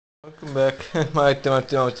Welcome back.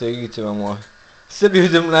 Matematiikka itse mua. Se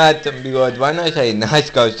pyytää lähtö bigod vanha sai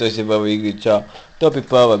naiskausta se bavi kitsa. Topi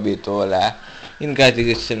pava bitola. In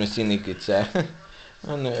kati sen sinikitsa.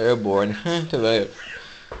 On airborne. Tämä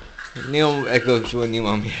ni om eko suo ni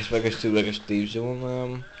mies vaikka sulla Steve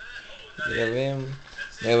suo ja vem.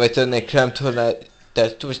 Ne vet ne kram tola.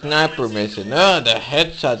 That's too sniper mission. No, the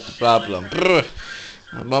headshot problem. Brr.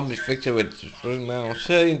 Mom is fixing with spring mouse.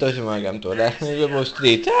 Into si magam tola. Ni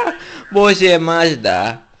street. Boise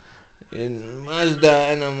Mazda. In Mazda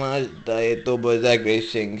and a Mazda e turbo drag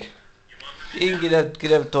racing. In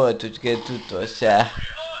Gledam tola to get tutto sa.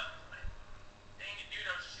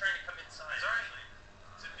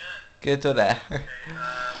 Get to that.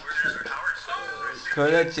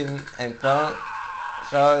 Collection and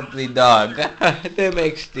cowardly dog. They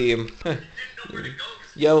make Steam.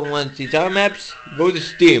 You want to see time maps? Go to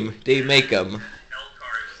Steam. They make them.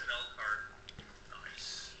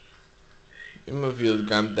 I'm a field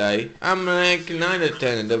Igram die. I'm like 9 or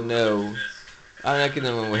 10 of them now. I'm not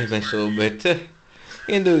gonna wait myself, but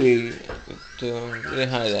in the league to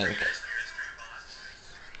high rank.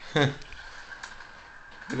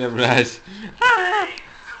 Remember guys,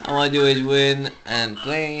 all I do is win and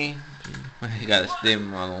play. I got a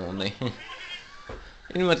Steam on only.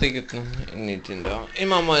 In my ticket, Nintendo. In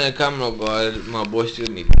my mind, camera guard, my boys still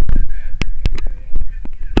need.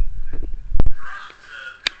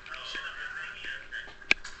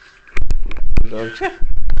 Dogs.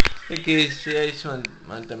 Okay, so I just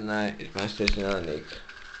want them now. It's my station on Nick.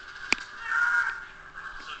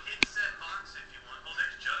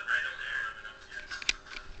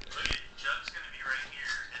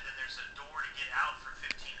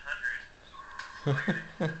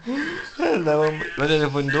 Wat is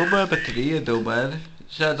er voor een doelbal? Batterieën doelbal.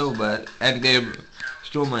 Zat doelbal. En de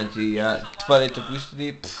stoelmantje, ja. Terwijl te poesten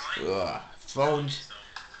die. Phones.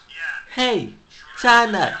 Hey,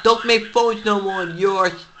 Sana, don't make phones no more.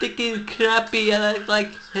 You're sticking crappy and it's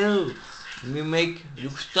like hell. You make you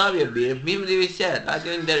stop your beer. Mim die said, I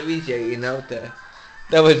didn't that video, you know that.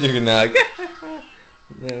 Dat was je genag.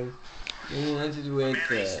 No. You want to do it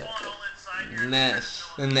Nes.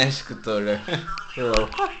 Een Nes controller. Hello.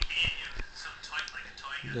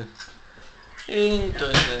 Então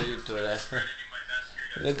essa editora.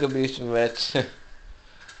 Nunca vi isso no match.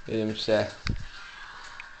 Ele me sei.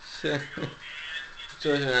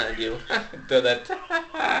 Só já deu. Toda.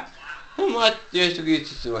 Mas eu estou aqui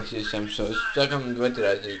se você chama só. Só que me vai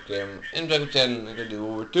tirar de creme. Então eu tenho que do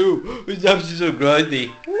over 2. Os apps so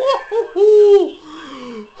grossy.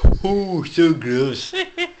 So gross.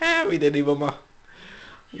 We didn't even know.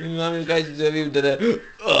 Mami guys is a view that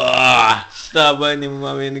stop running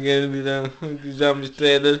mommy and get me down some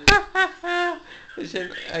straddle. I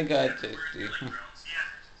said I got it.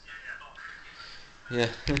 Yeah.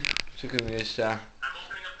 Took me a shot.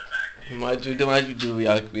 Much do we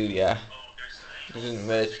are yeah.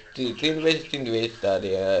 Invest clean waste in the waste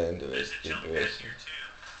study and the waste situation.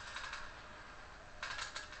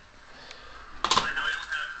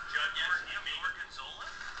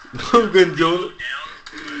 Gonzalo.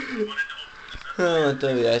 To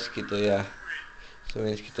jaśki to ja.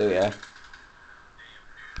 Słowiański to ja.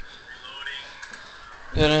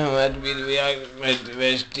 Teraz med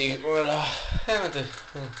weszty. Voilà. Ja to.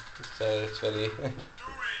 Stary swali.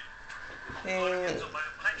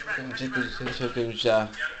 Czekam się.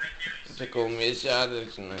 Czekam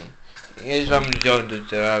miesiąc. Jest wam John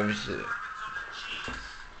to robić.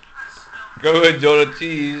 Go John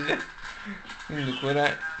cheese.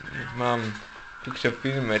 Dokładnie mam picture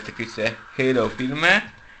filmy, takie se Halo filmy,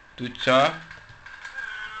 tu co?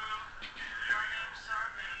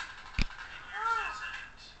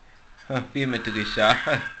 Filmy takie se,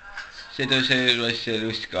 se to se właśnie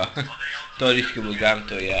Ruska, to Ruska bogam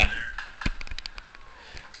to ja.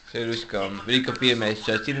 Se Ruska, veliko filmy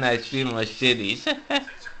jeszcze, 13 filmów series.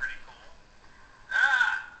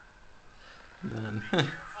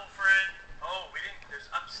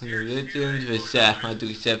 Legend wysa, ma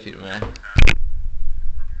tu się filmy.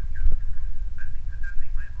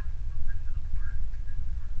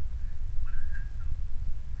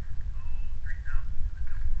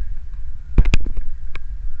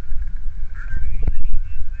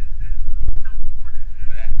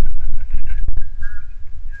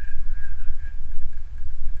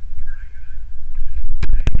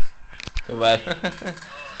 Chyba.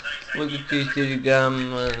 Mogę ci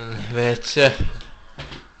Igram wiecie.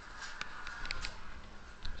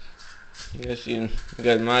 Yes, you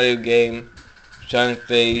got Mario game, Sonic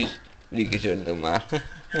Face, Pikachu no more.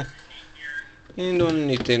 You don't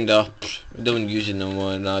need to don't use it no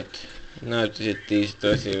more, not just these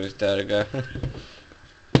two series targa.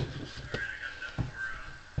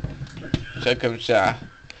 Ça comme ça.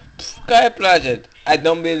 Sky Plaza. I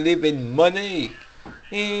don't believe in money.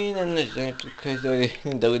 And I'm not going to because I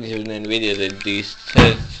don't even videos like these.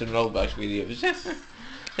 Some Roblox videos.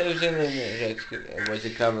 Você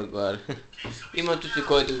calma agora. E mas tu se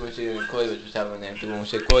coisa, você coisa, tu sabe, né? Tu vão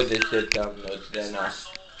ser coisas, você tá no não.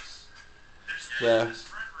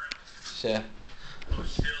 Já.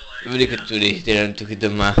 Велика туристирам тук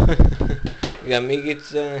дома.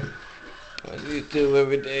 Gamigitsa. What do you do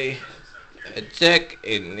every day? I check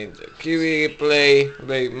in the Kiwi play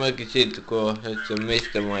monkey shit to go. It's a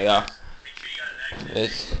Mr. Maya.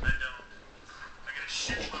 Yes.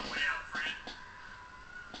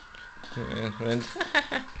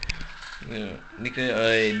 Because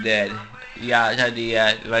already dead. Yeah,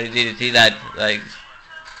 but I didn't see that. Like,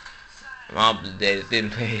 Mob's dead.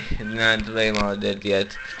 Didn't play. Not play Mob dead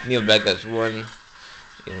yet. New Blackers won.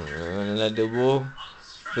 Another war.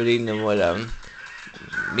 Putting them all down.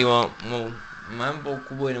 Di mo mambo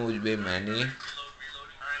kubwa na ujbe mani.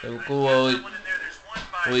 Kuwa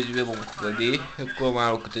ujbe mo kubadi. Kuwa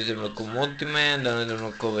maro kutizema kumonti man. Dana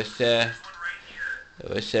no ko vase.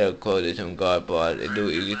 Vase ko de some god ball. Do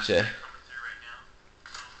igitse.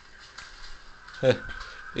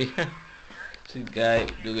 Yeah. This guy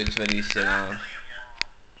do it very soon.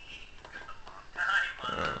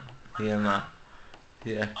 Yeah ma.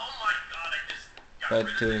 Yeah. But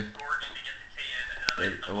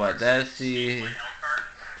what does he?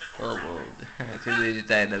 Oh, it's a really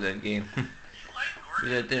tired of that game.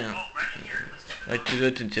 I go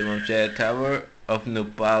to the Tower of no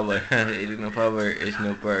power. No power is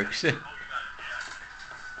no perks.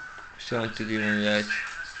 Sounds to give me that.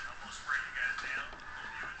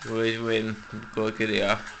 Wait, go get it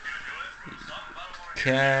off.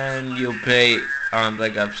 Can you play on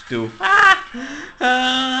Black Ops 2?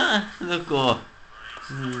 Look cool.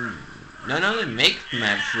 Not only make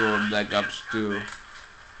maps for Black Ops 2.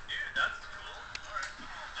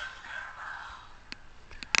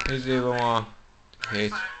 Is it one?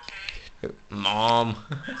 Hate mom.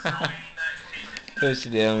 Who's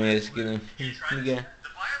the only skin? Yeah.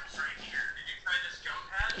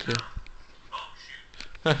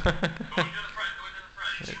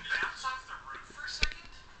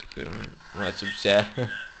 What's upset?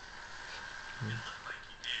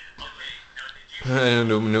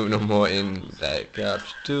 No more in Black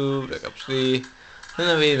Ops 2, Black Ops 3.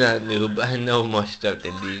 I'm really not new, but I know more stuff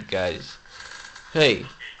than these guys. Hey,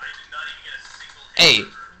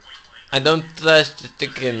 I don't trust the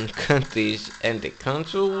sticking countries and the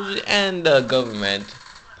councils and the government.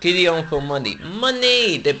 Kitty on for money.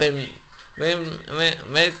 Money! They pay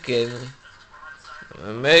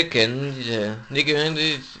Americans,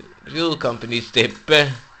 these fuel companies, they're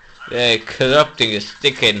corrupting the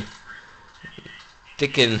sticking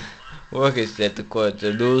workers that the court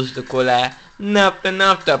to lose the cola.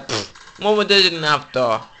 Nafta. What was it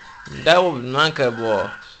nafta? That was Manker ball.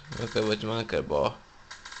 Okay, what's Manker ball?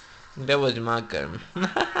 That was Manker.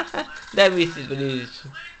 That means it is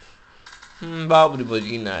Bob was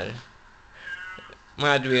you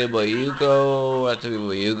go,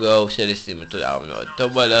 se le stimme to download.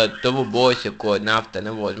 To bo boy se ko nafta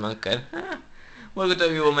ne boy Manker. Mogu to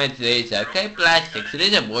bilo met deze, kaj plastik, se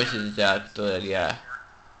deze boy se za to ja.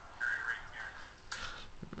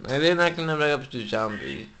 I didn't like to Black Ops 2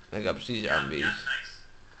 zombies. Black Ops 3 zombies.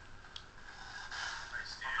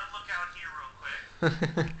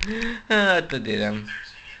 I did them.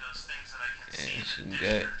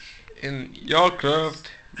 In your craft.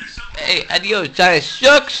 Hey, adios, China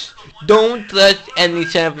sucks. Don't trust any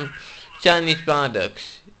Chinese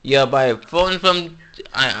products. You buy a phone from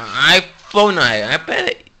iPhone or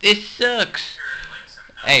iPad. This sucks.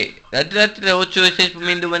 Hey, that's the whole choices for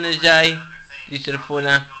me to win a guy. This is the phone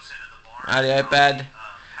on the iPad.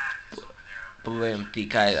 Problem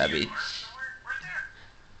TK rabbit.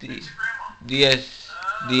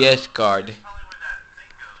 DS card.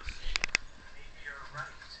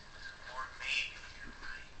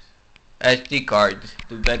 SD card.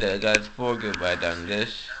 Too bad I got 4 GB on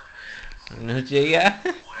this. No, yeah.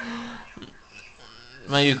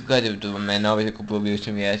 Ma io cosa tu me no vedo che proprio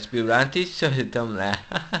se mi aspiranti so se tom là.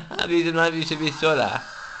 Avete mai visto là?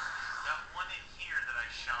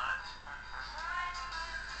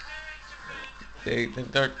 Take the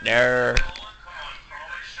dark there.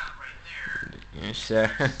 Yes, sir.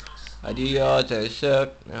 Adios, I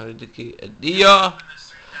suck. Now the key.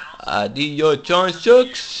 Adios, John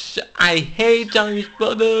sucks. I hate Chinese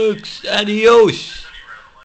products. Adios.